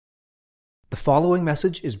The following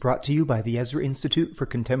message is brought to you by the Ezra Institute for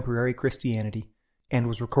Contemporary Christianity and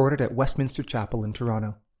was recorded at Westminster Chapel in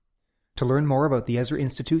Toronto. To learn more about the Ezra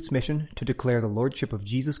Institute's mission to declare the Lordship of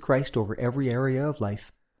Jesus Christ over every area of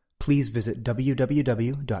life, please visit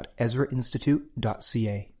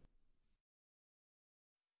www.ezrainstitute.ca.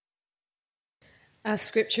 Our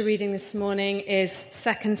scripture reading this morning is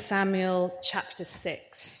 2 Samuel chapter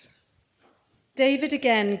 6. David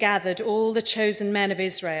again gathered all the chosen men of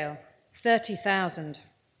Israel, 30,000.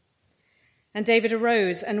 And David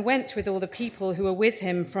arose and went with all the people who were with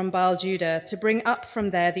him from Baal-Judah to bring up from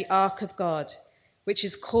there the ark of God, which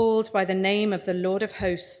is called by the name of the Lord of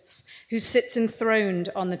hosts, who sits enthroned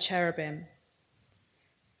on the cherubim.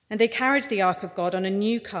 And they carried the ark of God on a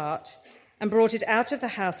new cart and brought it out of the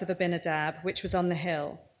house of Abinadab, which was on the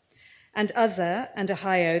hill. And Uzzah and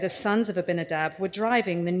Ahio, the sons of Abinadab, were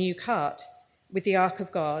driving the new cart with the ark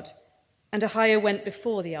of God, and Ahio went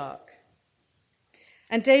before the ark.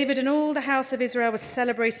 And David and all the house of Israel were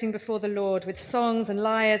celebrating before the Lord with songs and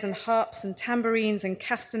lyres and harps and tambourines and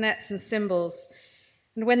castanets and cymbals.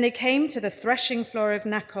 And when they came to the threshing floor of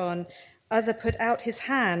Nacon, Uzzah put out his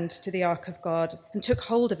hand to the ark of God and took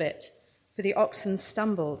hold of it, for the oxen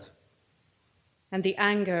stumbled. And the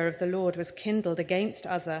anger of the Lord was kindled against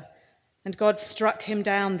Uzzah, and God struck him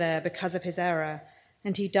down there because of his error,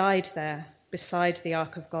 and he died there beside the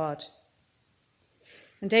ark of God.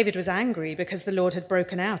 And David was angry because the Lord had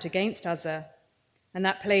broken out against Uzzah, and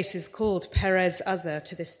that place is called Perez Uzzah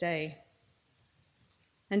to this day.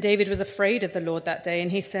 And David was afraid of the Lord that day,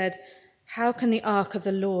 and he said, "How can the ark of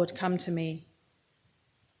the Lord come to me?"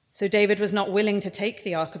 So David was not willing to take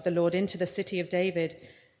the ark of the Lord into the city of David,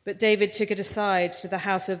 but David took it aside to the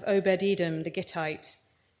house of Obed-Edom the Gittite.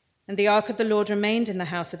 And the ark of the Lord remained in the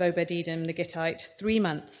house of Obed-Edom the Gittite 3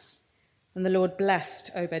 months, and the Lord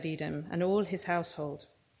blessed Obed-Edom and all his household.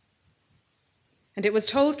 And it was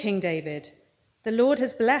told King David, "The Lord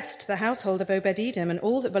has blessed the household of Obed-Edom and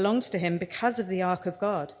all that belongs to him because of the ark of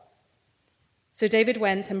God." So David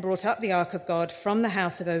went and brought up the ark of God from the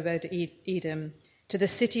house of Obed-Edom to the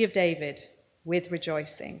city of David with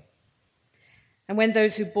rejoicing. And when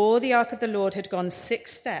those who bore the ark of the Lord had gone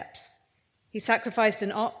 6 steps, he sacrificed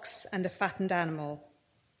an ox and a fattened animal.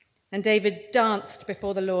 And David danced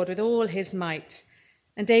before the Lord with all his might,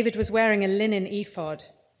 and David was wearing a linen ephod.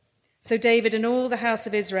 So David and all the house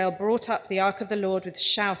of Israel brought up the ark of the Lord with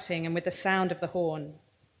shouting and with the sound of the horn.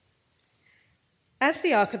 As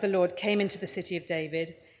the ark of the Lord came into the city of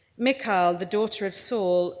David, Michal, the daughter of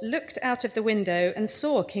Saul, looked out of the window and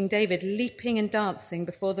saw King David leaping and dancing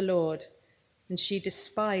before the Lord, and she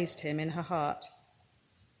despised him in her heart.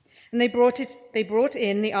 And they brought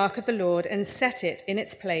in the ark of the Lord and set it in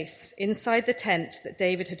its place inside the tent that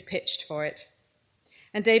David had pitched for it.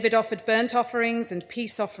 And David offered burnt offerings and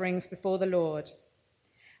peace offerings before the Lord.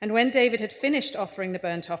 And when David had finished offering the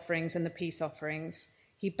burnt offerings and the peace offerings,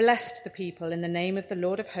 he blessed the people in the name of the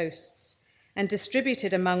Lord of hosts, and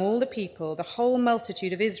distributed among all the people, the whole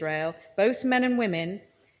multitude of Israel, both men and women,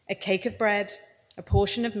 a cake of bread, a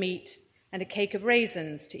portion of meat, and a cake of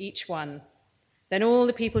raisins to each one. Then all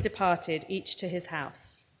the people departed, each to his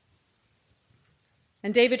house.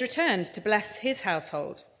 And David returned to bless his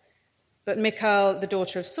household. But Michal, the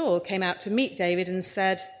daughter of Saul, came out to meet David and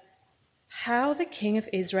said, "How the king of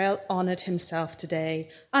Israel honored himself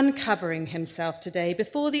today, uncovering himself today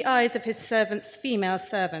before the eyes of his servants, female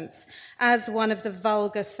servants, as one of the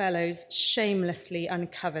vulgar fellows shamelessly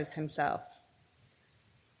uncovers himself."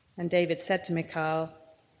 And David said to Michal,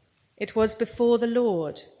 "It was before the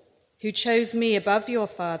Lord, who chose me above your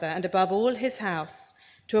father and above all his house,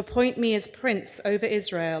 to appoint me as prince over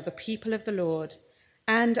Israel, the people of the Lord,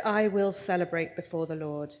 and I will celebrate before the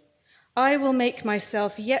Lord. I will make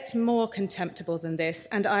myself yet more contemptible than this,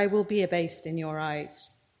 and I will be abased in your eyes.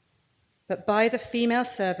 But by the female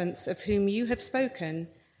servants of whom you have spoken,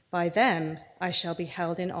 by them I shall be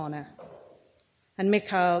held in honor." And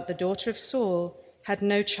Michal, the daughter of Saul, had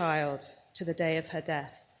no child to the day of her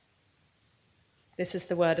death. This is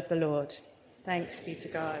the word of the Lord. Thanks be to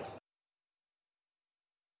God.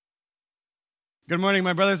 Good morning,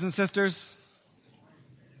 my brothers and sisters.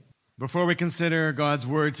 Before we consider God's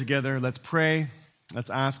word together, let's pray. Let's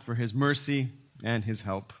ask for his mercy and his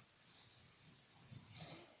help.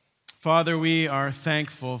 Father, we are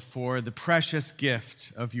thankful for the precious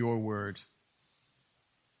gift of your word.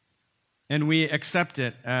 And we accept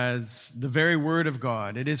it as the very word of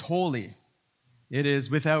God. It is holy. It is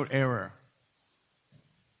without error.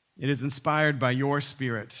 It is inspired by your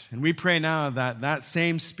Spirit. And we pray now that that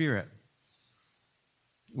same Spirit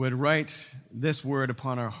would write this word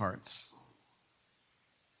upon our hearts.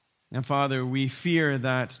 And Father, we fear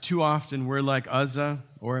that too often we're like Uzzah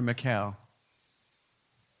or Michal.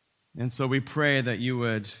 And so we pray that you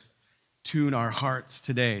would tune our hearts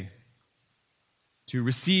today to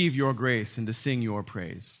receive your grace and to sing your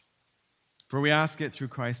praise. For we ask it through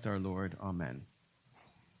Christ our Lord. Amen.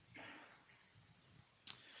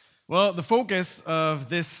 Well, the focus of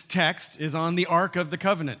this text is on the Ark of the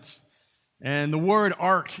Covenant. And the word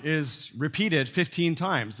ark is repeated 15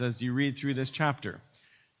 times as you read through this chapter.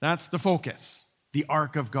 That's the focus, the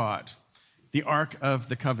Ark of God, the Ark of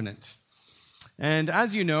the Covenant. And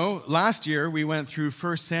as you know, last year we went through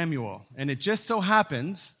 1 Samuel, and it just so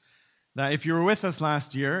happens that if you were with us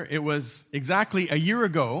last year, it was exactly a year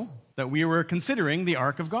ago that we were considering the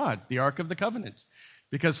Ark of God, the Ark of the Covenant.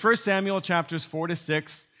 Because 1 Samuel chapters 4 to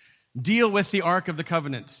 6 deal with the Ark of the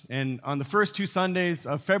Covenant. And on the first 2 Sundays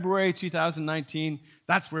of February 2019,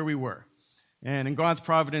 that's where we were. And in God's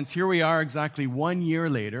providence, here we are exactly 1 year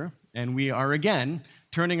later, and we are again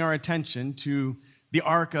turning our attention to the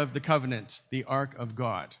Ark of the Covenant, the Ark of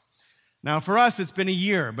God. Now, for us, it's been a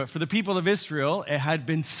year, but for the people of Israel, it had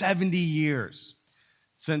been 70 years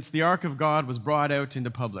since the Ark of God was brought out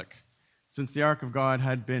into public, since the Ark of God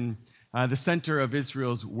had been the center of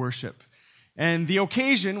Israel's worship. And the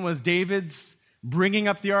occasion was David's bringing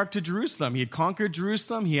up the ark to Jerusalem. He had conquered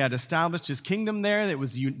Jerusalem. He had established his kingdom there. There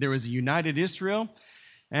was a united Israel.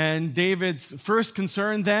 And David's first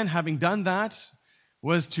concern then, having done that,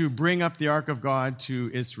 was to bring up the ark of God to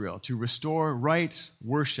Israel, to restore right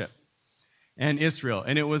worship in Israel.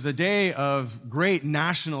 And it was a day of great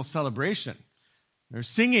national celebration. There's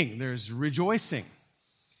singing. There's rejoicing.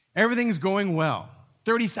 Everything's going well.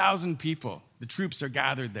 30,000 people. The troops are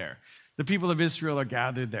gathered there. The people of Israel are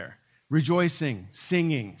gathered there, rejoicing,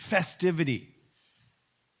 singing, festivity,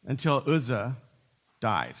 until Uzzah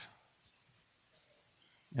died.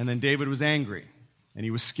 And then David was angry, and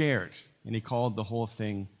he was scared, and he called the whole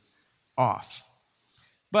thing off.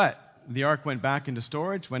 But the ark went back into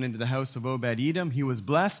storage, went into the house of Obed-Edom. He was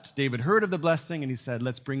blessed. David heard of the blessing, and he said,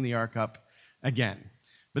 let's bring the ark up again.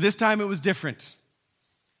 But this time it was different.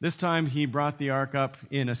 This time he brought the ark up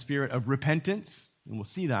in a spirit of repentance, and we'll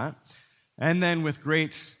see that, and then with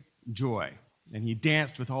great joy. And he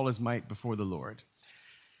danced with all his might before the Lord.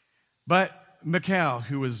 But Michal,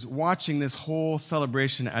 who was watching this whole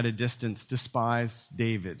celebration at a distance, despised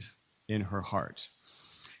David in her heart.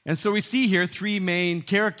 And so we see here 3 main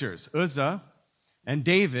characters, Uzzah and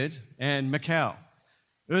David and Michal.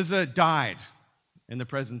 Uzzah died in the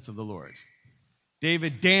presence of the Lord.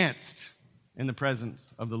 David danced in the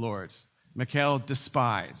presence of the Lord. Michal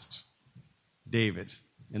despised David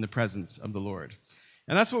in the presence of the Lord.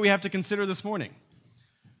 And that's what we have to consider this morning.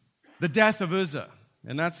 The death of Uzzah.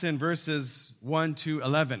 And that's in verses 1 to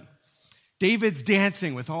 11. David's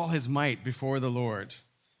dancing with all his might before the Lord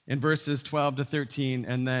in verses 12 to 13.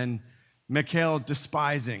 And then Michal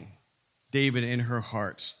despising David in her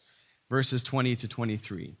heart, verses 20 to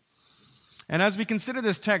 23. And as we consider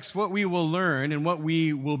this text, what we will learn and what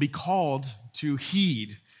we will be called to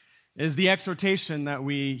heed is the exhortation that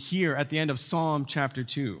we hear at the end of Psalm chapter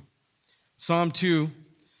 2. Psalm 2,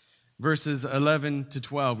 verses 11 to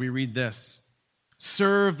 12, we read this.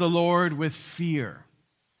 Serve the Lord with fear.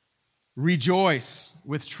 Rejoice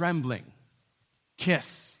with trembling.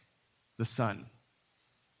 Kiss the Son.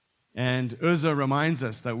 And Uzzah reminds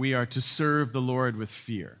us that we are to serve the Lord with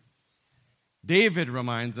fear. David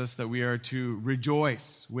reminds us that we are to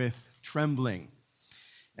rejoice with trembling.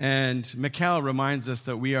 And Michal reminds us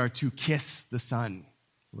that we are to kiss the Son.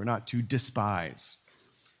 We're not to despise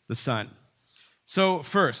the Son. So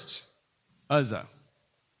first, Uzzah.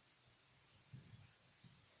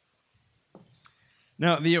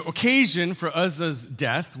 Now, the occasion for Uzzah's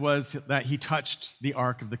death was that he touched the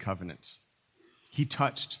Ark of the Covenant. He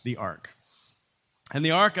touched the Ark. And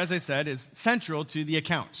the Ark, as I said, is central to the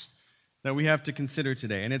account that we have to consider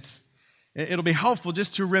today. And it'll be helpful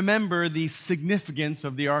just to remember the significance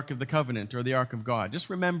of the Ark of the Covenant, or the Ark of God. Just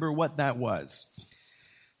remember what that was.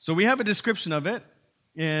 So we have a description of it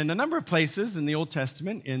in a number of places in the Old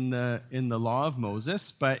Testament, in the law of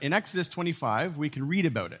Moses. But in Exodus 25, we can read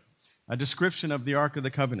about it. A description of the Ark of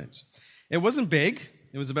the Covenant. It wasn't big.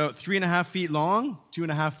 It was about 3.5 feet long,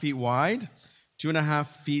 2.5 feet wide, 2.5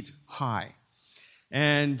 feet high.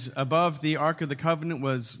 And above the Ark of the Covenant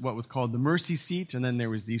was what was called the mercy seat, and then there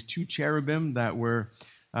was these 2 cherubim that were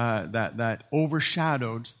that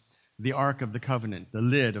overshadowed the Ark of the Covenant, the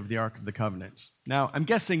lid of the Ark of the Covenant. Now, I'm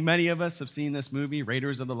guessing many of us have seen this movie,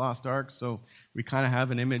 Raiders of the Lost Ark, so we kind of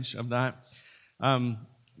have an image of that.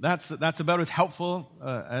 That's about as helpful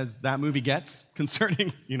as that movie gets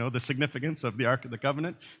concerning, the significance of the Ark of the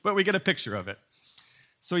Covenant, but we get a picture of it.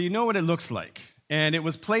 So you know what it looks like. And it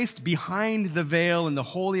was placed behind the veil in the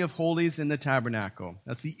Holy of Holies in the tabernacle.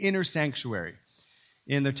 That's the inner sanctuary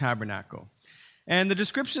in the tabernacle. And the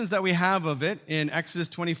descriptions that we have of it in Exodus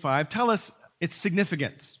 25 tell us its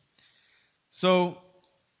significance. So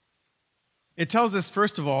it tells us,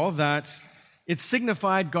 first of all, that it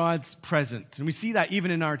signified God's presence. And we see that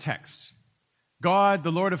even in our text. God,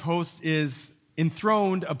 the Lord of hosts, is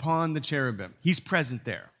enthroned upon the cherubim. He's present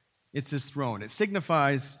there. It's his throne. It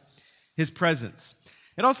signifies his presence.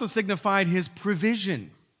 It also signified his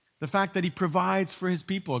provision, the fact that he provides for his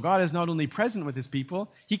people. God is not only present with his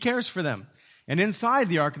people, he cares for them. And inside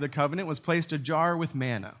the Ark of the Covenant was placed a jar with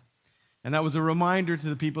manna. And that was a reminder to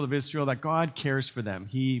the people of Israel that God cares for them.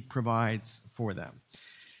 He provides for them.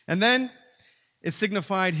 And then it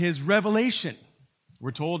signified his revelation.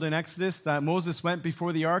 We're told in Exodus that Moses went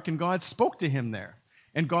before the ark and God spoke to him there.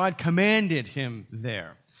 And God commanded him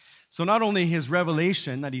there. So not only his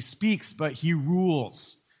revelation that he speaks, but he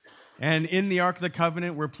rules. And in the Ark of the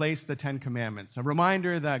Covenant were placed the 10 Commandments, a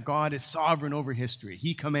reminder that God is sovereign over history.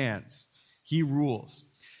 He commands. He rules.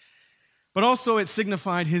 But also it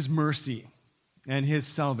signified his mercy and his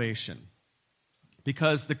salvation,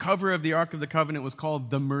 because the cover of the Ark of the Covenant was called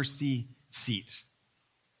the mercy seat.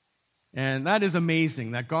 And that is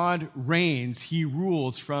amazing, that God reigns, he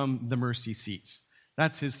rules from the mercy seat.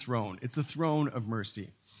 That's his throne. It's the throne of mercy.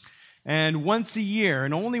 And once a year,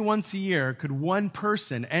 and only once a year, could one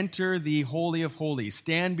person enter the Holy of Holies,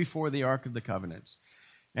 stand before the Ark of the Covenant.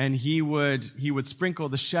 And he would sprinkle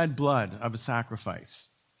the shed blood of a sacrifice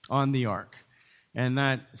on the ark. And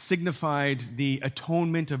that signified the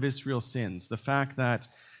atonement of Israel's sins, the fact that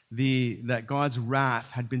God's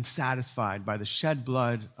wrath had been satisfied by the shed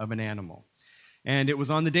blood of an animal. And it was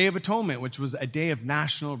on the Day of Atonement, which was a day of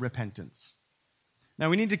national repentance. Now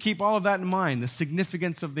we need to keep all of that in mind, the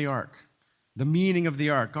significance of the ark, the meaning of the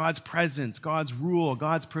ark, God's presence, God's rule,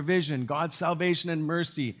 God's provision, God's salvation and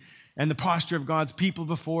mercy, and the posture of God's people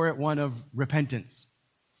before it, one of repentance.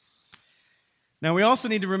 Now we also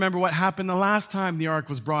need to remember what happened the last time the ark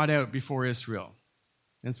was brought out before Israel.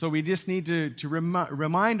 And so we just need to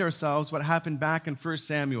remind ourselves what happened back in 1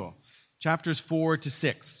 Samuel, chapters 4 to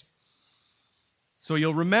 6. So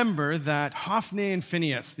you'll remember that Hophni and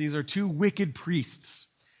Phinehas, these are two wicked priests.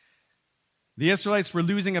 The Israelites were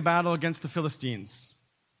losing a battle against the Philistines.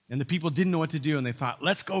 And the people didn't know what to do. And they thought,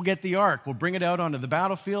 let's go get the ark. We'll bring it out onto the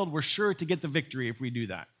battlefield. We're sure to get the victory if we do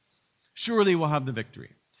that. Surely we'll have the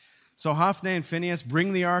victory. So Hophni and Phinehas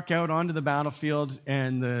bring the ark out onto the battlefield,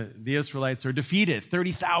 and the Israelites are defeated.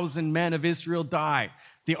 30,000 men of Israel die.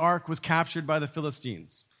 The ark was captured by the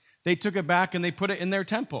Philistines. They took it back and they put it in their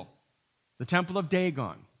temple, the temple of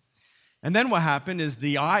Dagon. And then what happened is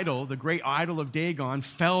the idol, the great idol of Dagon,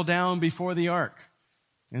 fell down before the ark.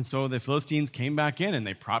 And so the Philistines came back in and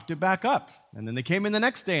they propped it back up. And then they came in the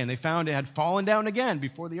next day and they found it had fallen down again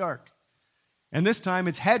before the ark. And this time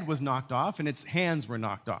its head was knocked off and its hands were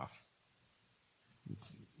knocked off.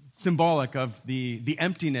 It's symbolic of the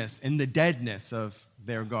emptiness and the deadness of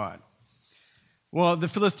their God. Well, the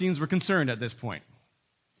Philistines were concerned at this point.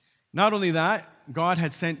 Not only that, God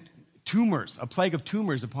had sent tumors, a plague of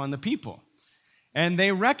tumors upon the people. And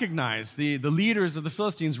they recognized, the leaders of the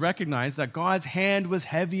Philistines recognized that God's hand was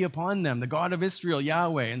heavy upon them, the God of Israel,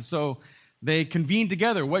 Yahweh. And so they convened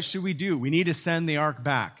together. What should we do? We need to send the ark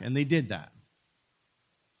back. And they did that.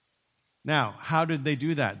 Now, how did they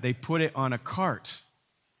do that? They put it on a cart.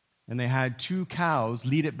 And they had 2 cows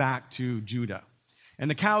lead it back to Judah. And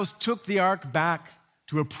the cows took the ark back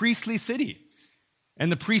to a priestly city.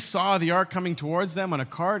 And the priests saw the ark coming towards them on a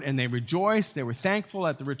cart, and they rejoiced. They were thankful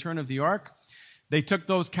at the return of the ark. They took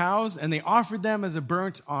those cows, and they offered them as a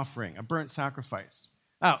burnt offering, a burnt sacrifice.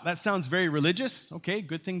 Now, that sounds very religious. Okay,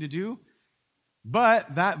 good thing to do.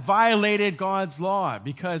 But that violated God's law,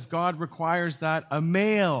 because God requires that a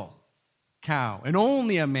male cow, and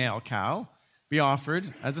only a male cow, be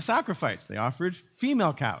offered as a sacrifice. They offered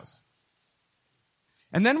female cows.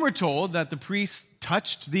 And then we're told that the priests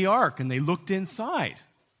touched the ark and they looked inside.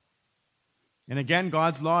 And again,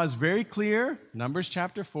 God's law is very clear. Numbers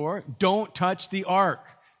chapter 4. Don't touch the ark.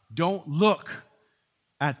 Don't look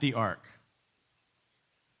at the ark.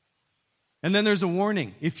 And then there's a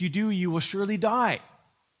warning. If you do, you will surely die.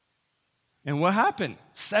 And what happened?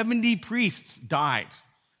 70 priests died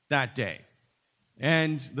that day.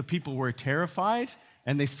 And the people were terrified,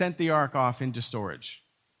 and they sent the ark off into storage,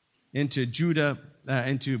 into Judah,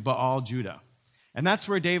 into Baal, Judah. And that's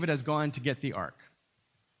where David has gone to get the ark.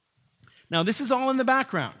 Now, this is all in the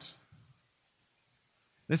background.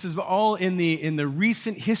 This is all in the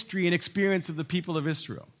recent history and experience of the people of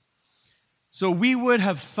Israel. So we would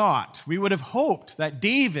have thought, we would have hoped that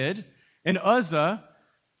David and Uzzah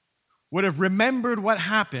would have remembered what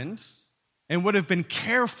happened and would have been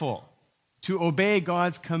careful to obey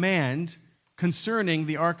God's command concerning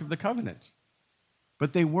the Ark of the Covenant.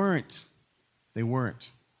 But they weren't. They weren't.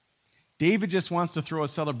 David just wants to throw a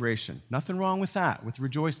celebration. Nothing wrong with that, with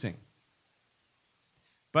rejoicing.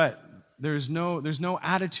 But there's no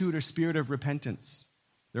attitude or spirit of repentance.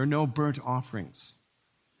 There are no burnt offerings.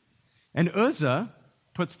 And Uzzah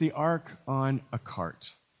puts the ark on a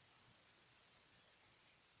cart.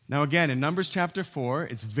 Now again, in Numbers chapter 4,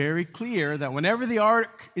 it's very clear that whenever the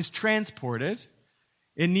ark is transported,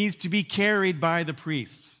 it needs to be carried by the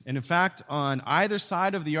priests. And in fact, on either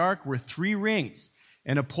side of the ark were 3 rings,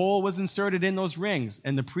 and a pole was inserted in those rings,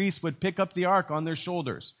 and the priests would pick up the ark on their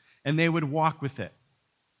shoulders, and they would walk with it.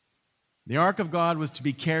 The ark of God was to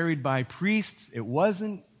be carried by priests. It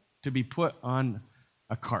wasn't to be put on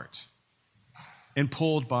a cart and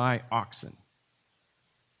pulled by oxen.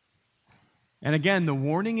 And again, the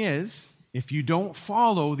warning is, if you don't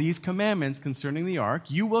follow these commandments concerning the ark,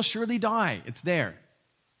 you will surely die. It's there.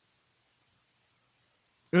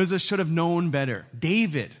 Uzzah should have known better.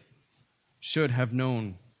 David should have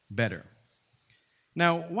known better.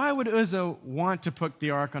 Now, why would Uzzah want to put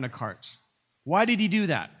the ark on a cart? Why did he do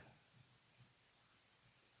that?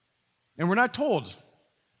 And we're not told.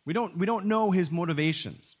 We don't know his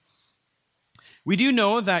motivations. We do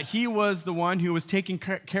know that he was the one who was taking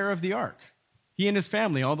care of the ark. He and his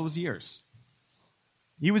family all those years.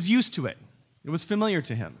 He was used to it. It was familiar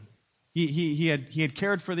to him. He had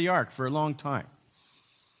cared for the ark for a long time.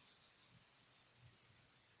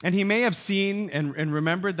 And he may have seen and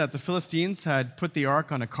remembered that the Philistines had put the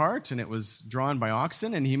ark on a cart and it was drawn by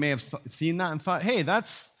oxen, and he may have seen that and thought, hey,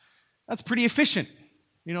 that's pretty efficient.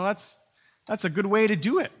 That's a good way to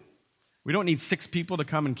do it. We don't need 6 people to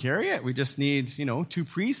come and carry it. We just need, 2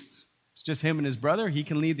 priests. It's just him and his brother. He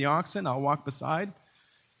can lead the oxen. I'll walk beside.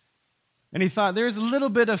 And he thought, there's a little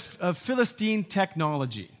bit of Philistine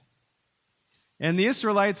technology. And the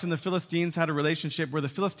Israelites and the Philistines had a relationship where the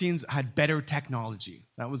Philistines had better technology.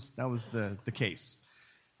 That was the case.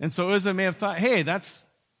 And so Uzzah may have thought, hey, that's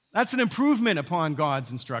an improvement upon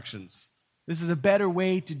God's instructions. This is a better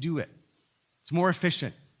way to do it. It's more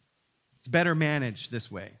efficient. It's better managed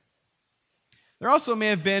this way. There also may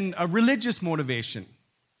have been a religious motivation.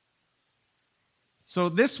 So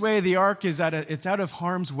this way the ark is it's out of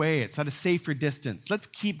harm's way. It's at a safer distance. Let's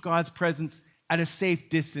keep God's presence at a safe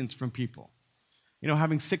distance from people.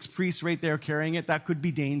 Having 6 priests right there carrying it, that could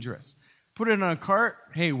be dangerous. Put it on a cart,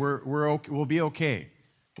 hey, we'll be okay.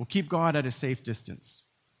 We'll keep God at a safe distance.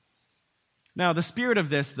 Now, the spirit of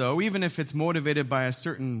this, though, even if it's motivated by a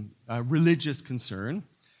certain religious concern,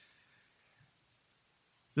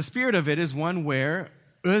 the spirit of it is one where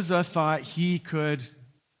Uzzah thought he could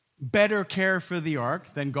better care for the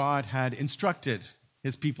ark than God had instructed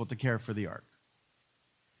his people to care for the ark.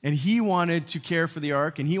 And he wanted to care for the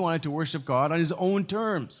ark, and he wanted to worship God on his own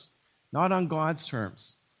terms, not on God's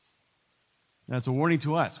terms. That's a warning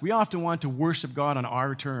to us. We often want to worship God on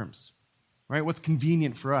our terms, right? What's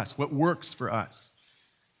convenient for us, what works for us.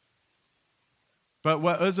 But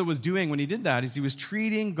what Uzzah was doing when he did that is he was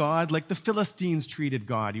treating God like the Philistines treated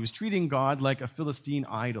God. He was treating God like a Philistine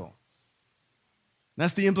idol. And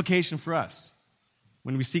that's the implication for us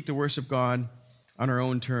when we seek to worship God on our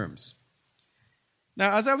own terms.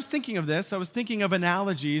 Now, as I was thinking of this, I was thinking of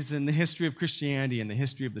analogies in the history of Christianity and the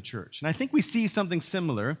history of the church. And I think we see something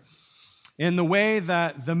similar in the way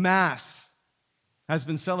that the Mass has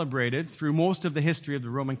been celebrated through most of the history of the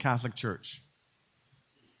Roman Catholic Church.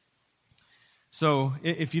 So,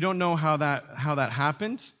 if you don't know how that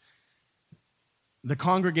happened, the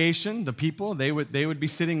congregation, the people, they would be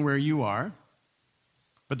sitting where you are,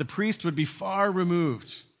 but the priest would be far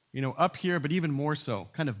removed, up here, but even more so,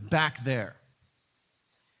 kind of back there.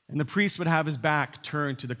 And the priest would have his back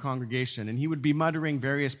turned to the congregation, and he would be muttering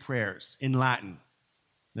various prayers in Latin.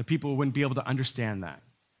 The people wouldn't be able to understand that.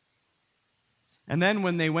 And then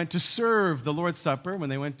when they went to serve the Lord's Supper, when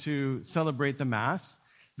they went to celebrate the Mass,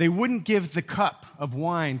 they wouldn't give the cup of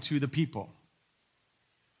wine to the people.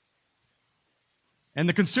 And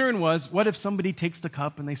the concern was, what if somebody takes the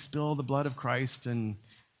cup and they spill the blood of Christ? And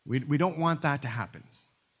we don't want that to happen.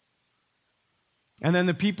 And then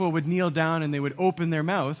the people would kneel down and they would open their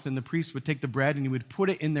mouth, and the priest would take the bread and he would put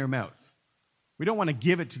it in their mouth. We don't want to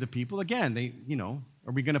give it to the people. Again,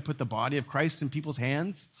 are we going to put the body of Christ in people's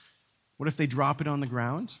hands? What if they drop it on the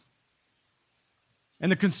ground?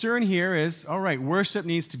 And the concern here is, all right, worship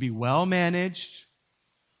needs to be well managed.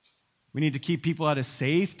 We need to keep people at a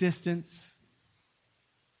safe distance.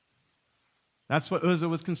 That's what Uzzah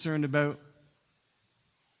was concerned about.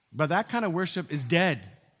 But that kind of worship is dead.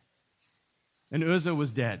 And Uzzah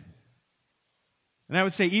was dead. And I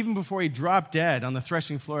would say even before he dropped dead on the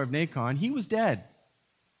threshing floor of Nacon, he was dead.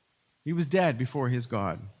 He was dead before his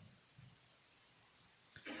God.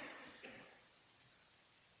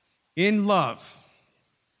 In love,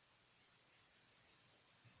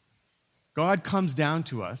 God comes down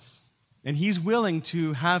to us, and he's willing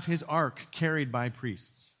to have his ark carried by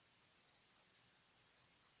priests.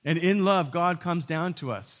 And in love, God comes down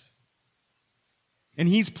to us. And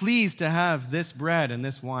he's pleased to have this bread and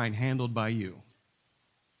this wine handled by you.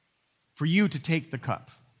 For you to take the cup.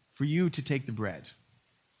 For you to take the bread.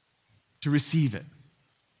 To receive it.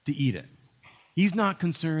 To eat it. He's not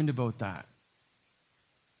concerned about that.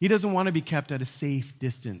 He doesn't want to be kept at a safe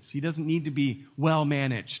distance. He doesn't need to be well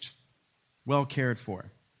managed. Well cared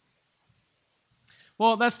for.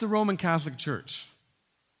 Well, that's the Roman Catholic Church.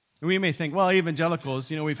 And we may think, well,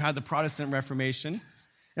 evangelicals, we've had the Protestant Reformation.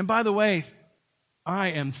 And by the way, I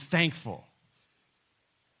am thankful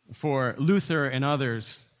for Luther and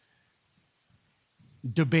others'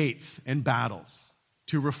 debates and battles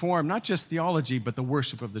to reform not just theology, but the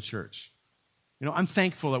worship of the church. I'm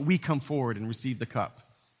thankful that we come forward and receive the cup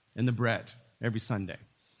and the bread every Sunday.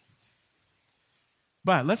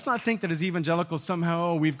 But let's not think that as evangelicals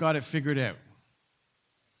somehow we've got it figured out.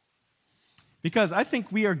 Because I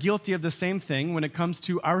think we are guilty of the same thing when it comes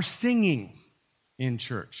to our singing in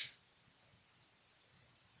church.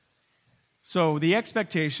 So the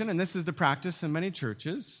expectation, and this is the practice in many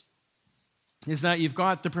churches, is that you've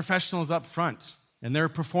got the professionals up front, and they're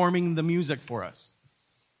performing the music for us.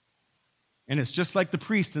 And it's just like the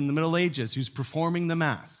priest in the Middle Ages who's performing the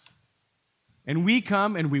Mass. And we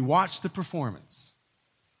come and we watch the performance.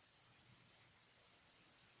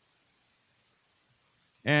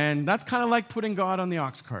 And that's kind of like putting God on the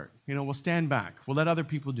ox cart. We'll stand back. We'll let other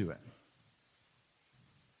people do it.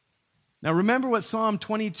 Now remember what Psalm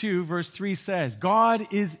 22 verse 3 says.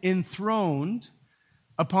 God is enthroned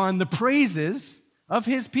upon the praises of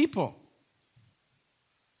his people.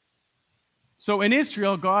 So in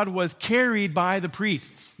Israel, God was carried by the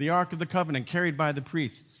priests. The Ark of the Covenant carried by the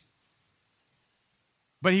priests.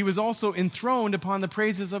 But he was also enthroned upon the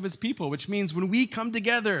praises of his people, which means when we come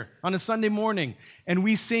together on a Sunday morning and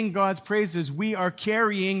we sing God's praises, we are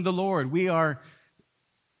carrying the Lord. We are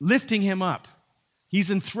lifting him up.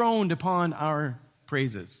 He's enthroned upon our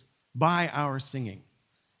praises by our singing.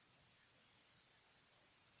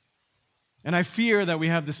 And I fear that we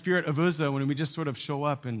have the spirit of Uzzah when we just sort of show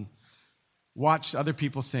up and watch other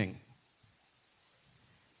people sing.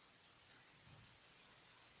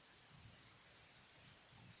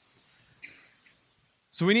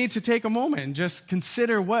 So we need to take a moment and just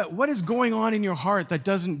consider what is going on in your heart that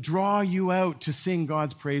doesn't draw you out to sing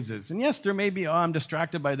God's praises. And yes, there may be, I'm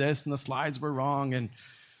distracted by this and the slides were wrong and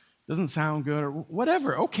it doesn't sound good or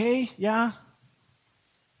whatever. Okay, yeah.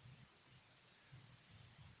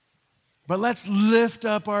 But let's lift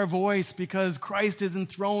up our voice because Christ is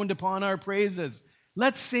enthroned upon our praises.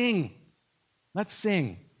 Let's sing. Let's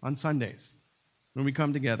sing on Sundays when we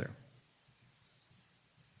come together.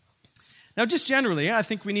 Now, just generally, I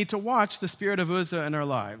think we need to watch the spirit of Uzzah in our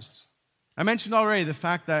lives. I mentioned already the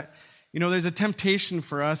fact that, there's a temptation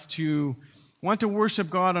for us to want to worship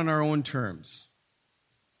God on our own terms.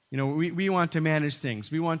 We want to manage things.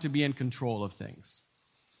 We want to be in control of things.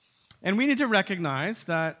 And we need to recognize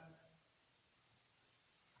that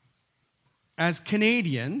as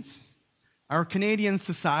Canadians, our Canadian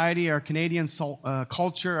society, our Canadian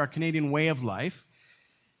culture, our Canadian way of life,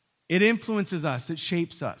 it influences us, it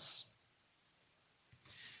shapes us.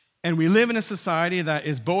 And we live in a society that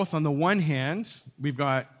is both, on the one hand, we've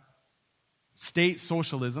got state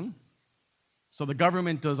socialism. So the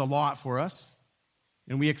government does a lot for us,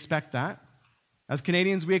 and we expect that. As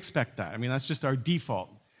Canadians, we expect that. That's just our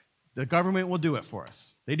default. The government will do it for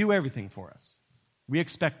us. They do everything for us. We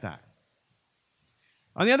expect that.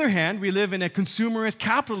 On the other hand, we live in a consumerist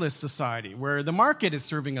capitalist society where the market is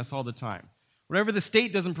serving us all the time. Whatever the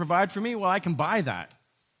state doesn't provide for me, well, I can buy that.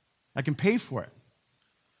 I can pay for it.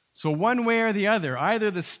 So one way or the other,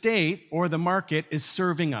 either the state or the market is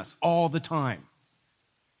serving us all the time.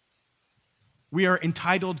 We are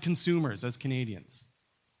entitled consumers as Canadians.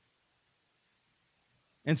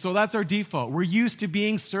 And so that's our default. We're used to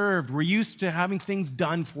being served. We're used to having things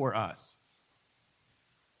done for us.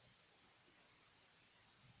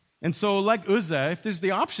 And so like Uzzah, if there's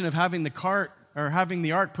the option of having the cart or having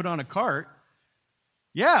the ark put on a cart,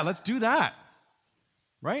 yeah, let's do that.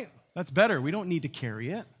 Right? That's better. We don't need to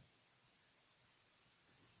carry it.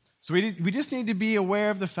 So we just need to be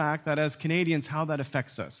aware of the fact that as Canadians, how that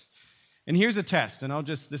affects us. And here's a test, and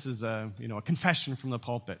this is a confession from the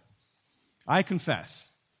pulpit. I confess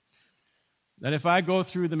that if I go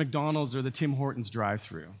through the McDonald's or the Tim Hortons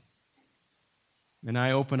drive-thru, and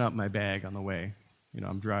I open up my bag on the way,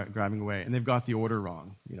 I'm driving away, and they've got the order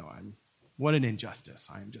wrong, what an injustice.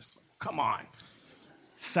 I'm just, come on.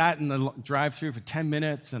 Sat in the drive-thru for 10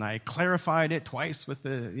 minutes, and I clarified it twice with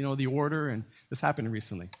the order, and this happened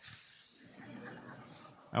recently.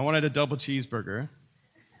 I wanted a double cheeseburger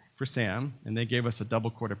for Sam, and they gave us a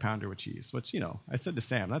double quarter pounder with cheese, which, I said to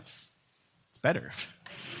Sam, it's better.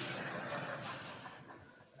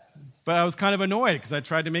 But I was kind of annoyed because I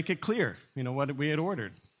tried to make it clear, what we had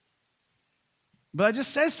ordered. But that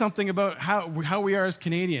just says something about how we are as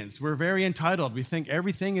Canadians. We're very entitled. We think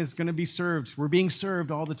everything is going to be served. We're being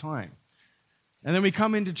served all the time. And then we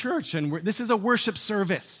come into church, and this is a worship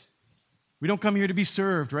service. We don't come here to be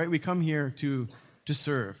served, right? We come here to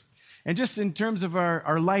serve. And just in terms of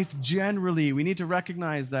our life generally, we need to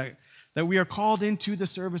recognize that we are called into the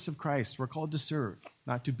service of Christ. We're called to serve,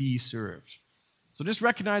 not to be served. So just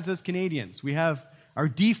recognize as Canadians, our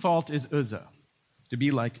default is Uzzah, to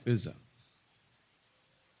be like Uzzah.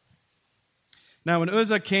 Now, when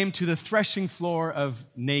Uzzah came to the threshing floor of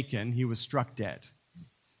Nacon, he was struck dead.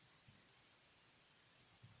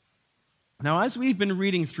 Now, as we've been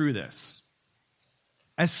reading through this,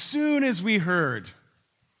 as soon as we heard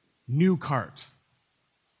new cart,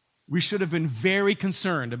 we should have been very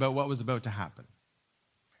concerned about what was about to happen.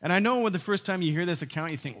 And I know when the first time you hear this account,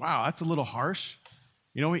 you think, wow, that's a little harsh.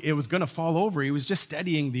 It was going to fall over. He was just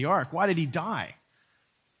steadying the ark. Why did he die?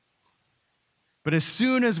 But as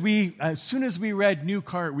soon as we read new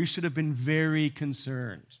cart, we should have been very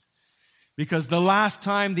concerned. Because the last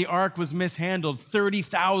time the ark was mishandled,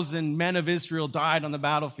 30,000 men of Israel died on the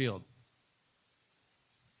battlefield.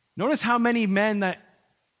 Notice how many men that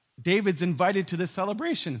David's invited to this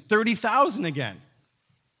celebration. 30,000 again.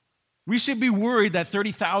 We should be worried that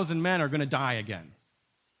 30,000 men are going to die again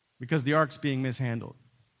because the ark's being mishandled.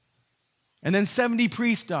 And then 70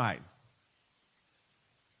 priests died.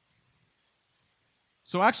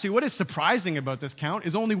 So actually, what is surprising about this count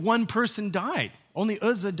is only one person died. Only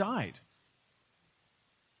Uzzah died.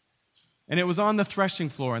 And it was on the threshing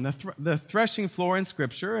floor. And the threshing floor in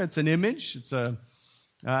Scripture, it's an image. It's a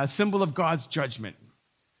symbol of God's judgment.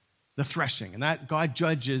 The threshing. And that God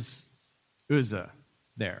judges Uzzah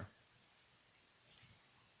there.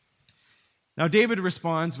 Now David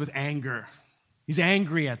responds with anger. He's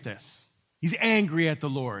angry at this. He's angry at the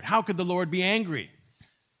Lord. How could the Lord be angry?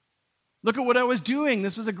 Look at what I was doing.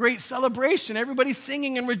 This was a great celebration. Everybody's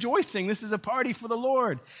singing and rejoicing. This is a party for the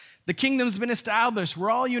Lord. The kingdom's been established.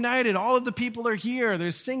 We're all united. All of the people are here.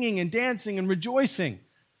 They're singing and dancing and rejoicing.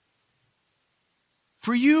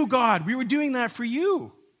 For you, God. We were doing that for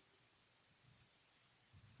you.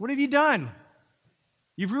 What have you done?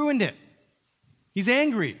 You've ruined it. He's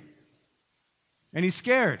angry. And he's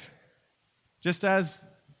scared. Just as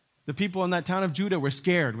the people in that town of Judah were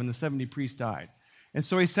scared when the 70 priests died. And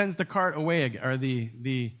so he sends the cart away, or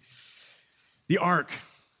the ark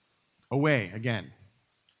away again.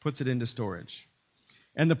 Puts it into storage.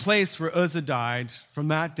 And the place where Uzzah died from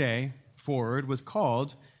that day forward was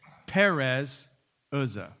called Perez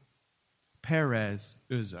Uzzah. Perez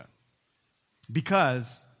Uzzah.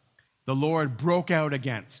 Because the Lord broke out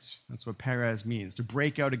against. That's what Perez means, to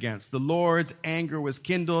break out against. The Lord's anger was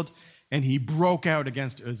kindled, and he broke out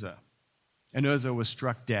against Uzzah. And Uzzah was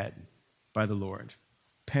struck dead by the Lord.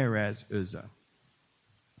 Perez Uzzah.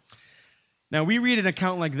 Now, we read an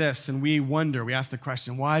account like this, and we ask the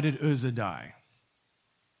question, why did Uzzah die?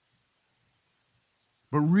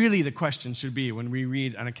 But really the question should be, when we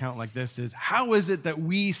read an account like this, is how is it that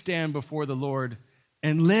we stand before the Lord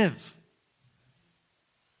and live?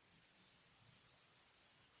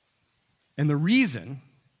 And the reason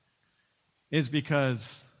is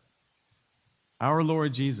because our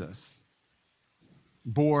Lord Jesus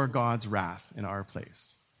bore God's wrath in our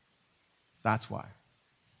place. That's why.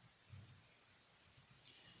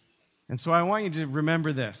 And so I want you to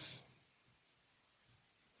remember this.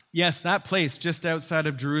 Yes, that place just outside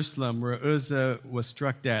of Jerusalem where Uzzah was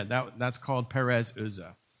struck dead, that's called Perez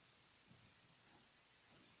Uzzah.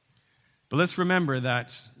 But let's remember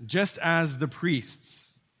that just as the priests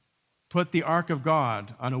put the ark of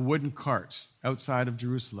God on a wooden cart outside of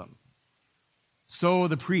Jerusalem, so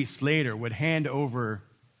the priests later would hand over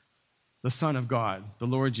the Son of God, the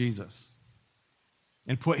Lord Jesus,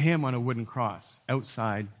 and put him on a wooden cross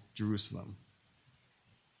outside Jerusalem.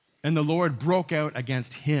 And the Lord broke out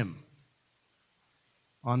against him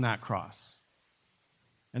on that cross.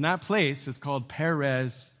 And that place is called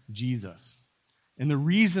Perez Jesus. And the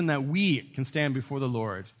reason that we can stand before the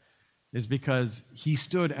Lord is because he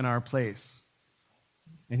stood in our place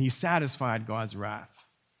and he satisfied God's wrath.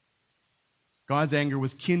 God's anger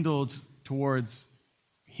was kindled towards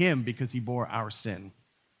him because he bore our sin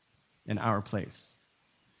in our place.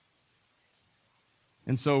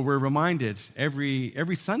 And so we're reminded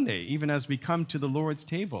every Sunday, even as we come to the Lord's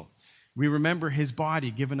table, we remember his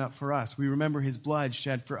body given up for us. We remember his blood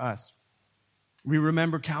shed for us. We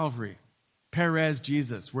remember Calvary, Perez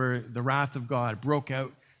Jesus, where the wrath of God broke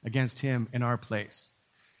out against him in our place.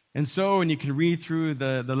 And so, and you can read through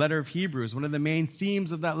the letter of Hebrews, one of the main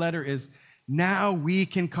themes of that letter is, now we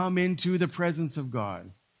can come into the presence of God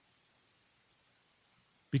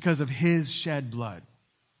because of his shed blood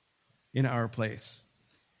in our place.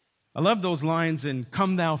 I love those lines in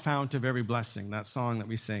Come Thou Fount of Every Blessing, that song that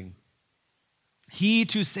we sing. He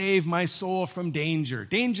to save my soul from danger.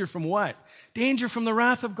 Danger from what? Danger from the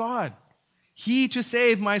wrath of God. He to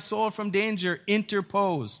save my soul from danger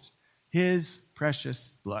interposed his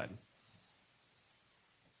precious blood.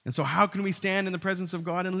 And so how can we stand in the presence of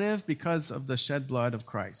God and live? Because of the shed blood of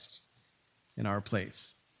Christ in our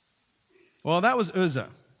place. Well, that was Uzzah.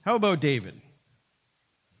 How about David?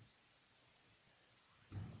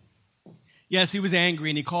 Yes, he was angry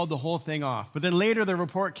and he called the whole thing off. But then later the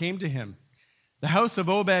report came to him. The house of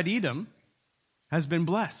Obed-Edom has been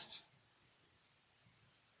blessed.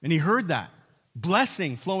 And he heard that.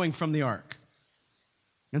 Blessing flowing from the ark.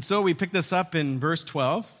 And so we pick this up in verse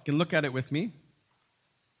 12. You can look at it with me.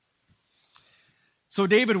 So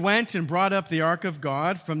David went and brought up the ark of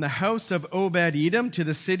God from the house of Obed-Edom to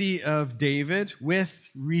the city of David with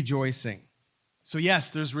rejoicing. So yes,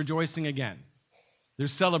 there's rejoicing again.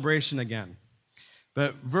 There's celebration again.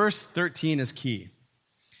 But verse 13 is key.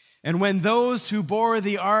 And when those who bore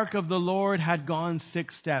the ark of the Lord had gone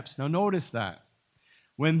 6 steps. Now notice that.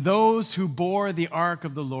 When those who bore the ark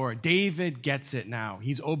of the Lord, David gets it now.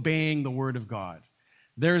 He's obeying the word of God.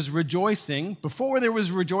 There's rejoicing. Before there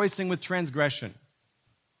was rejoicing with transgression.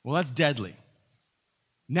 Well, that's deadly.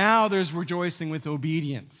 Now there's rejoicing with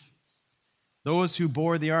obedience. Those who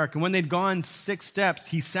bore the ark. And when they'd gone 6 steps,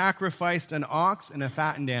 he sacrificed an ox and a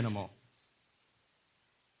fattened animal.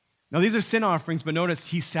 Now these are sin offerings, but notice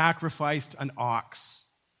he sacrificed an ox.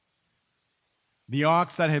 The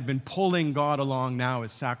ox that had been pulling God along now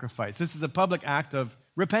is sacrificed. This is a public act of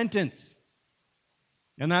repentance.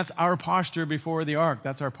 And that's our posture before the ark.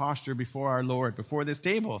 That's our posture before our Lord, before this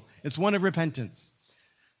table. It's one of repentance.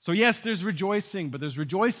 So yes, there's rejoicing, but there's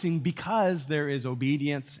rejoicing because there is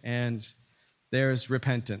obedience and there's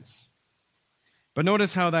repentance. But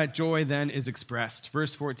notice how that joy then is expressed.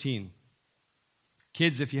 Verse 14.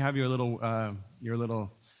 Kids, if you have your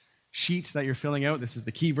little sheet that you're filling out, this is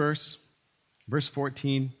the key verse. Verse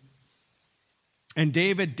 14. And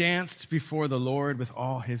David danced before the Lord with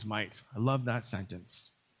all his might. I love that sentence.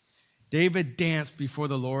 David danced before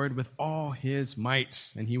the Lord with all his might,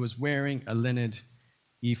 and he was wearing a linen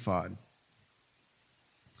ephod.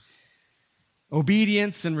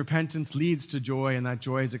 Obedience and repentance leads to joy, and that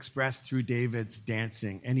joy is expressed through David's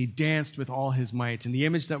dancing. And he danced with all his might. And the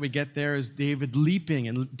image that we get there is David leaping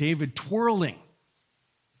and David twirling.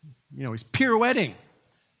 You know, he's pirouetting.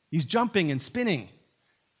 He's jumping and spinning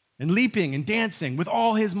and leaping and dancing with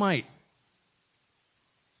all his might.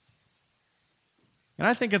 And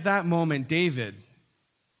I think at that moment, David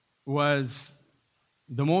was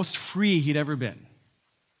the most free he'd ever been.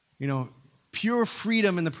 You know, pure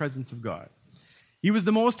freedom in the presence of God. He was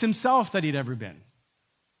the most himself that he'd ever been.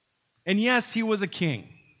 And yes, he was a king.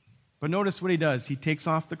 But notice what he does. He takes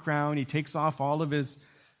off the crown. He takes off all of his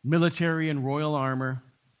military and royal armor.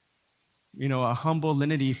 You know, a humble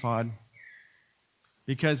linen ephod.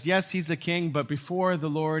 Because yes, he's the king, but before the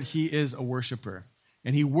Lord, he is a worshiper.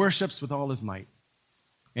 And he worships with all his might.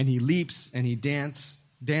 And he leaps and he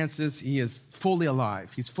dances. He is fully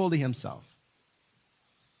alive. He's fully himself.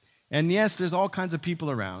 And yes, there's all kinds of people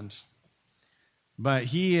around. But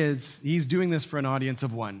he's doing this for an audience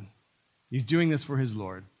of one. He's doing this for his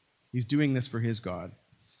Lord. He's doing this for his God.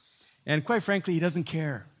 And quite frankly, he doesn't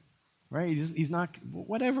care. Right? He's not,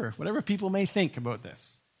 whatever people may think about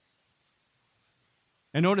this.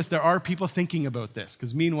 And notice there are people thinking about this,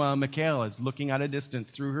 because meanwhile, Michal is looking at a distance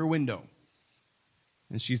through her window.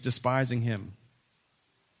 And she's despising him.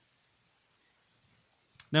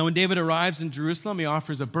 Now, when David arrives in Jerusalem, he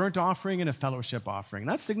offers a burnt offering and a fellowship offering.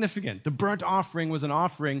 That's significant. The burnt offering was an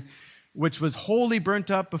offering which was wholly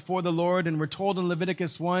burnt up before the Lord, and we're told in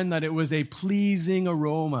Leviticus 1 that it was a pleasing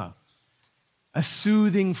aroma, a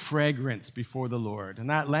soothing fragrance before the Lord. And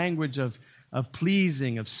that language of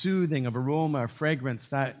pleasing, of soothing, of aroma, of fragrance,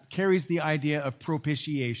 that carries the idea of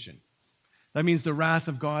propitiation. That means the wrath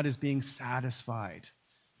of God is being satisfied.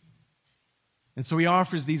 And so he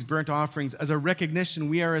offers these burnt offerings as a recognition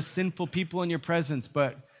we are a sinful people in your presence,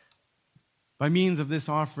 but by means of this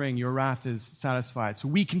offering, your wrath is satisfied. So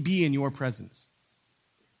we can be in your presence.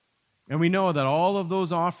 And we know that all of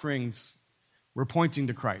those offerings were pointing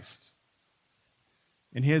to Christ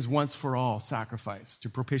and his once-for-all sacrifice to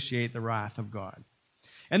propitiate the wrath of God.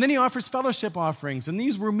 And then he offers fellowship offerings, and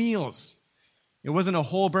these were meals. It wasn't a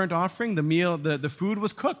whole burnt offering. The food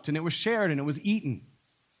was cooked, and it was shared, and it was eaten.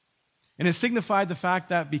 And it signified the fact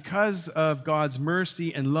that because of God's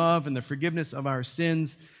mercy and love and the forgiveness of our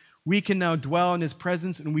sins, we can now dwell in his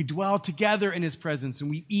presence, and we dwell together in his presence,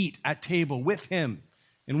 and we eat at table with him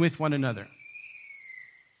and with one another.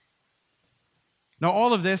 Now,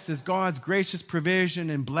 all of this is God's gracious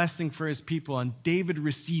provision and blessing for his people, and David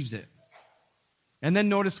receives it. And then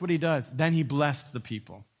notice what he does. Then he blessed the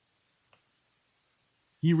people.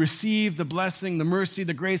 He received the blessing, the mercy,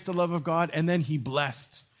 the grace, the love of God, and then he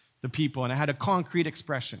blessed the people. And it had a concrete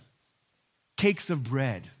expression. Cakes of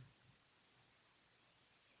bread.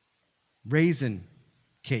 Raisin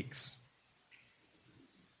cakes.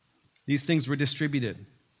 These things were distributed,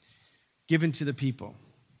 given to the people.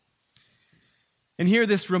 And here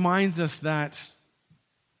this reminds us that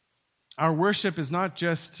our worship is not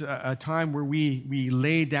just a time where we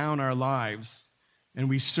lay down our lives and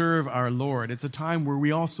we serve our Lord. It's a time where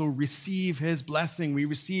we also receive his blessing, we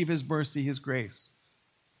receive his mercy, his grace.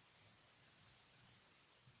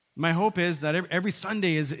 My hope is that every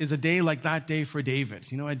Sunday is a day like that day for David.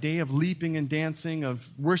 A day of leaping and dancing, of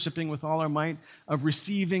worshiping with all our might, of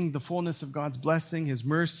receiving the fullness of God's blessing, his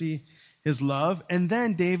mercy, his love. And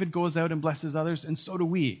then David goes out and blesses others, and so do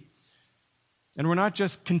we. And we're not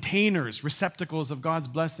just containers, receptacles of God's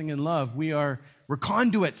blessing and love. We're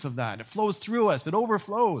conduits of that. It flows through us. It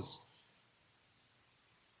overflows.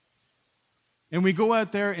 And we go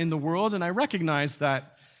out there in the world, and I recognize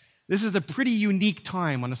that this is a pretty unique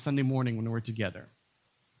time on a Sunday morning when we're together.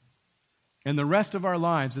 And the rest of our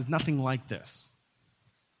lives is nothing like this.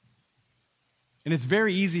 And it's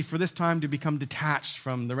very easy for this time to become detached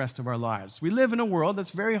from the rest of our lives. We live in a world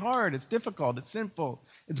that's very hard. It's difficult. It's sinful.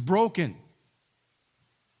 It's broken.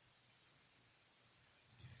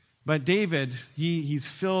 But David, he's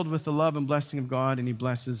filled with the love and blessing of God, and he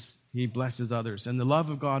blesses others. And the love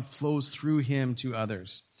of God flows through him to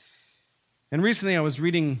others. And recently I was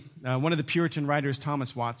reading one of the Puritan writers,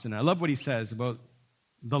 Thomas Watson. I love what he says about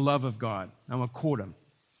the love of God. I'm going to quote him.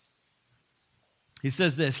 He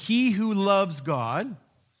says this: "He who loves God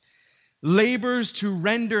labors to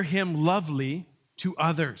render him lovely to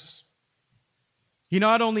others. He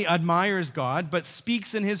not only admires God, but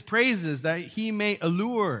speaks in his praises that he may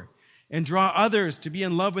allure and draw others to be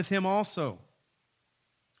in love with him also.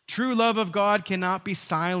 True love of God cannot be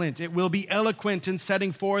silent. It will be eloquent in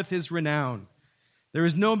setting forth his renown. There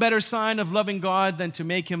is no better sign of loving God than to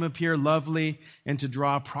make him appear lovely and to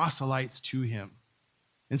draw proselytes to him."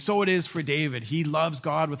 And so it is for David. He loves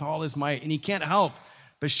God with all his might, and he can't help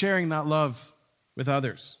but sharing that love with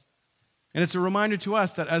others. And it's a reminder to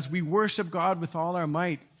us that as we worship God with all our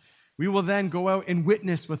might, we will then go out and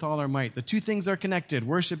witness with all our might. The two things are connected,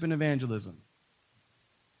 worship and evangelism.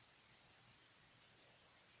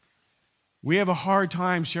 We have a hard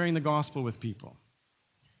time sharing the gospel with people.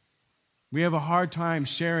 We have a hard time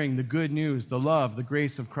sharing the good news, the love, the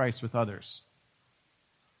grace of Christ with others.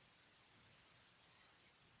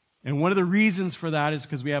 And one of the reasons for that is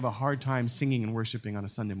because we have a hard time singing and worshiping on a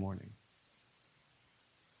Sunday morning.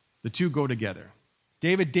 The two go together.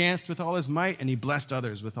 David danced with all his might, and he blessed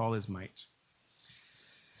others with all his might.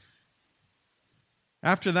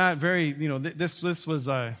 After that, this was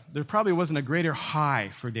there probably wasn't a greater high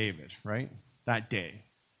for David, right? That day.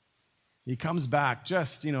 He comes back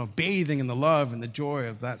just, bathing in the love and the joy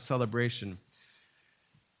of that celebration.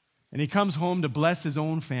 And he comes home to bless his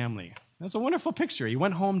own family. That's a wonderful picture. He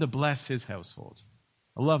went home to bless his household.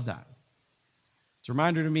 I love that. It's a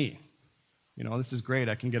reminder to me. This is great.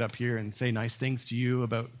 I can get up here and say nice things to you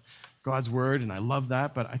about God's word, and I love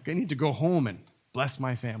that, but I need to go home and bless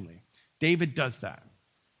my family. David does that.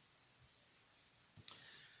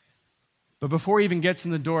 But before he even gets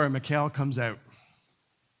in the door, Michal comes out.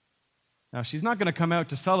 Now, she's not going to come out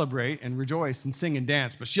to celebrate and rejoice and sing and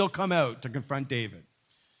dance, but she'll come out to confront David,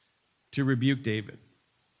 to rebuke David.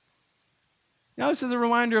 Now, this is a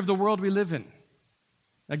reminder of the world we live in.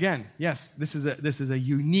 Again, yes, this is a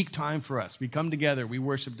unique time for us. We come together, we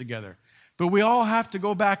worship together. But we all have to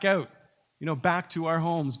go back out, back to our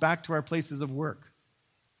homes, back to our places of work.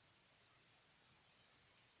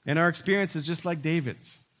 And our experience is just like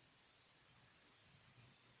David's.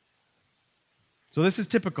 So this is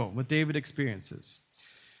typical, what David experiences.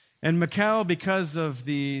 And Michal, because of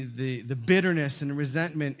the bitterness and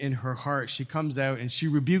resentment in her heart, she comes out and she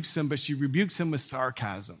rebukes him, but she rebukes him with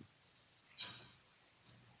sarcasm.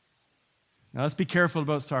 Now let's be careful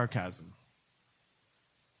about sarcasm.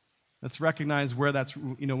 Let's recognize where that's,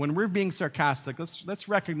 when we're being sarcastic, let's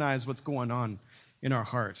recognize what's going on in our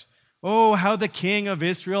heart. Oh, how the king of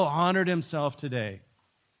Israel honored himself today.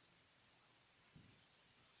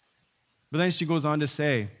 But then she goes on to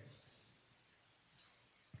say,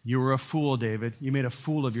 you were a fool, David. You made a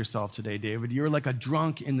fool of yourself today, David. You're like a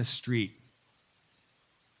drunk in the street.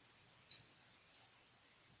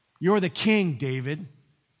 You're the king, David.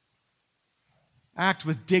 Act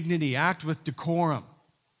with dignity. Act with decorum.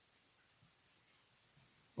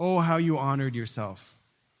 Oh, how you honored yourself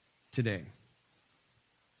today.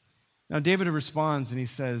 Now, David responds and he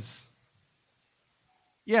says,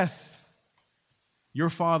 yes, your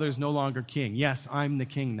father is no longer king. Yes, I'm the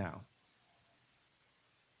king now.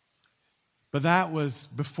 But that was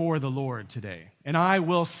before the Lord today. And I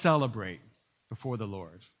will celebrate before the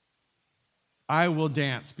Lord. I will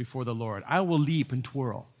dance before the Lord. I will leap and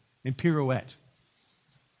twirl and pirouette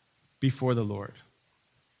before the Lord.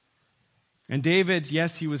 And David,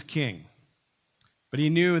 yes, he was king. But he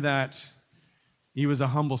knew that he was a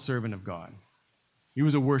humble servant of God. He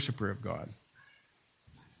was a worshiper of God.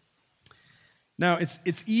 Now,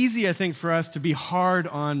 it's easy, I think, for us to be hard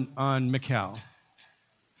on Michal.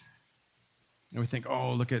 And we think,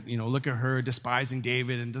 oh, look at her despising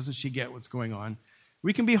David, and doesn't she get what's going on?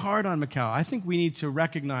 We can be hard on Michal. I think we need to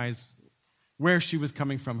recognize where she was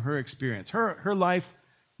coming from, her experience. Her life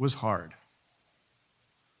was hard.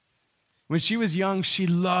 When she was young, she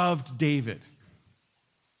loved David.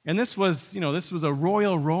 And this was a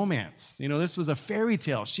royal romance. This was a fairy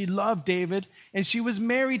tale. She loved David, and she was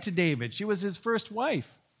married to David. She was his first wife.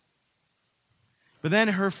 But then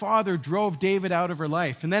her father drove David out of her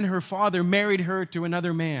life, and then her father married her to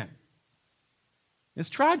another man. It's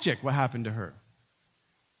tragic what happened to her.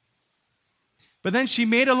 But then she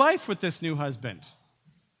made a life with this new husband.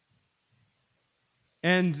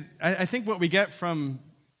 And I think what we get from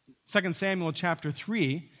 2 Samuel chapter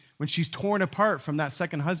 3, when she's torn apart from that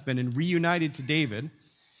second husband and reunited to David,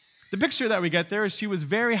 the picture that we get there is she was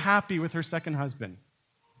very happy with her second husband.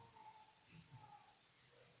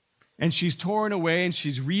 And she's torn away and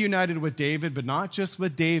she's reunited with David, but not just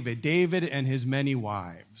with David and his many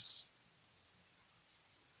wives.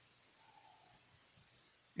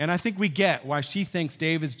 And I think we get why she thinks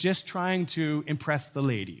David's just trying to impress the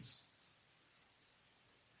ladies.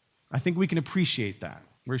 I think we can appreciate that,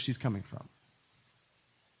 where she's coming from.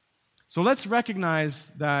 So let's recognize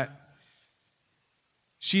that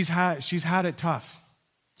she's had it tough.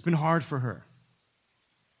 It's been hard for her.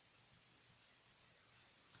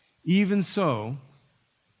 Even so,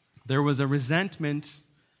 there was a resentment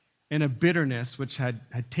and a bitterness which had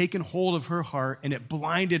taken hold of her heart, and it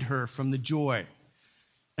blinded her from the joy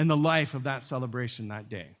and the life of that celebration that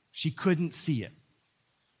day. She couldn't see it.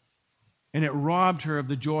 And it robbed her of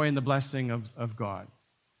the joy and the blessing of God.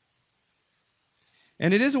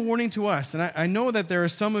 And it is a warning to us. And I know that there are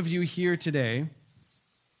some of you here today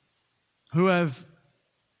who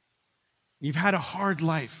you've had a hard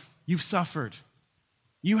life. You've suffered.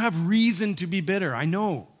 You have reason to be bitter. I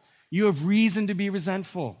know. You have reason to be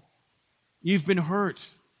resentful. You've been hurt.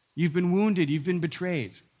 You've been wounded. You've been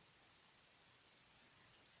betrayed.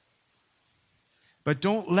 But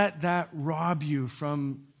don't let that rob you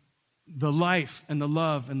from the life and the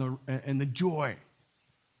love and the joy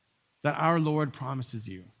that our Lord promises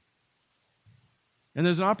you. And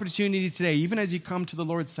there's an opportunity today, even as you come to the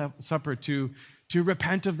Lord's Supper, to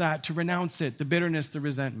repent of that, to renounce it, the bitterness, the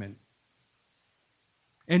resentment.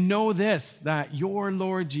 And know this, that your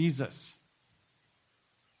Lord Jesus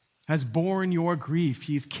has borne your grief.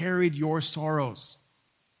 He's carried your sorrows.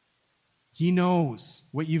 He knows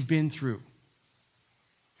what you've been through.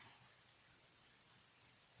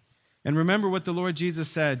 And remember what the Lord Jesus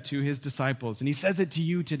said to his disciples, and he says it to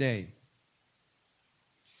you today.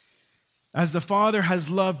 As the Father has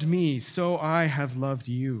loved me, so I have loved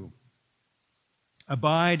you.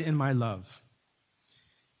 Abide in my love.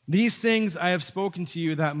 These things I have spoken to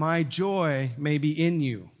you, that my joy may be in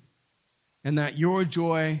you, and that your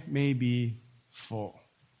joy may be full.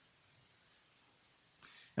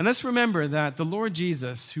 And let's remember that the Lord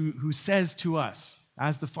Jesus, who says to us,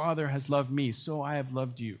 as the Father has loved me, so I have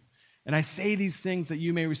loved you. And I say these things that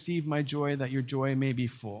you may receive my joy, that your joy may be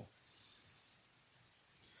full.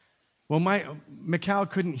 Well, Michal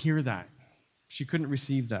couldn't hear that. She couldn't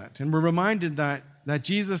receive that. And we're reminded that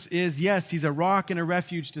Jesus is, yes, he's a rock and a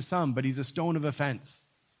refuge to some, but he's a stone of offense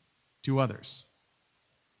to others.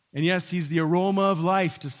 And yes, he's the aroma of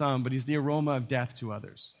life to some, but he's the aroma of death to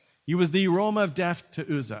others. He was the aroma of death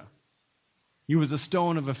to Uzzah. He was a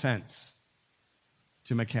stone of offense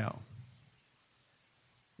to Michal.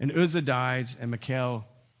 And Uzzah died, and Michal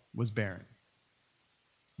was barren.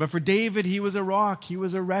 But for David, he was a rock. He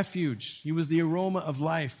was a refuge. He was the aroma of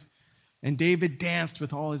life. And David danced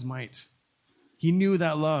with all his might. He knew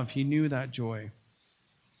that love. He knew that joy.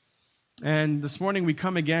 And this morning we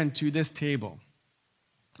come again to this table.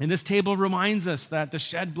 And this table reminds us that the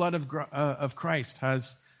shed blood of Christ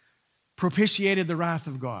has propitiated the wrath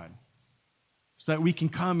of God, so that we can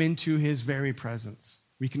come into his very presence.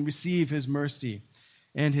 We can receive his mercy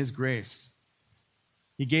and his grace.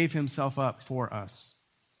 He gave himself up for us.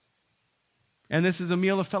 And this is a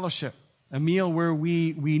meal of fellowship, a meal where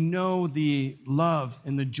we know the love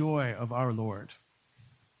and the joy of our Lord.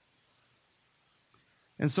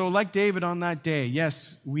 And so like David on that day,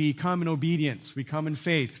 yes, we come in obedience, we come in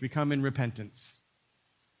faith, we come in repentance.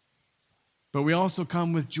 But we also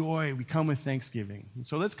come with joy, we come with thanksgiving. And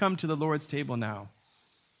so let's come to the Lord's table now,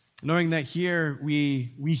 knowing that here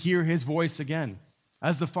we hear his voice again.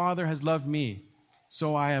 As the Father has loved me,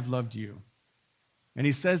 so I have loved you. And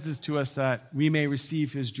he says this to us that we may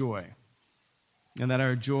receive his joy, and that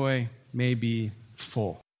our joy may be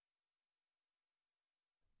full.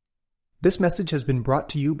 This message has been brought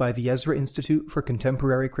to you by the Ezra Institute for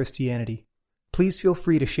Contemporary Christianity. Please feel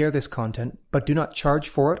free to share this content, but do not charge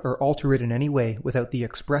for it or alter it in any way without the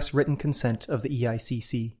express written consent of the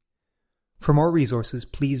EICC. For more resources,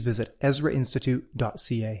 please visit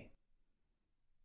ezrainstitute.ca.